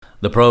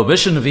The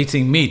prohibition of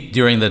eating meat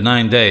during the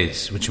 9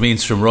 days, which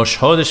means from Rosh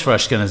Chodesh for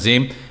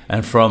Ashkenazim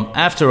and from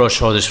after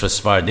Rosh Chodesh for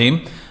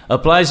Sephardim,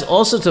 applies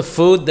also to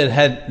food that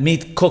had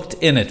meat cooked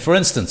in it. For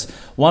instance,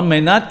 one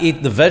may not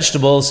eat the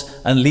vegetables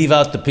and leave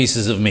out the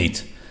pieces of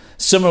meat.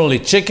 Similarly,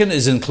 chicken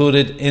is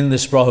included in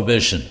this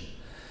prohibition.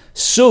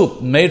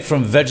 Soup made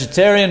from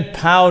vegetarian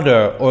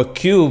powder or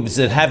cubes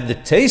that have the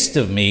taste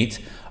of meat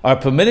are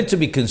permitted to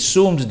be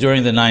consumed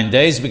during the 9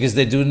 days because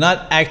they do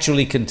not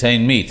actually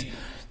contain meat.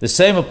 The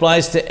same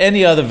applies to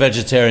any other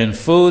vegetarian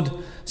food,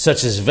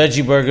 such as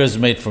veggie burgers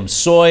made from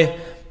soy,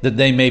 that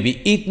they may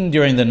be eaten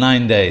during the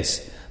 9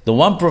 days. The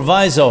one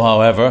proviso,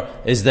 however,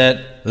 is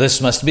that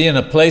this must be in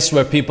a place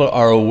where people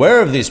are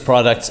aware of these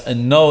products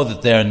and know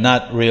that they are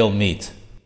not real meat.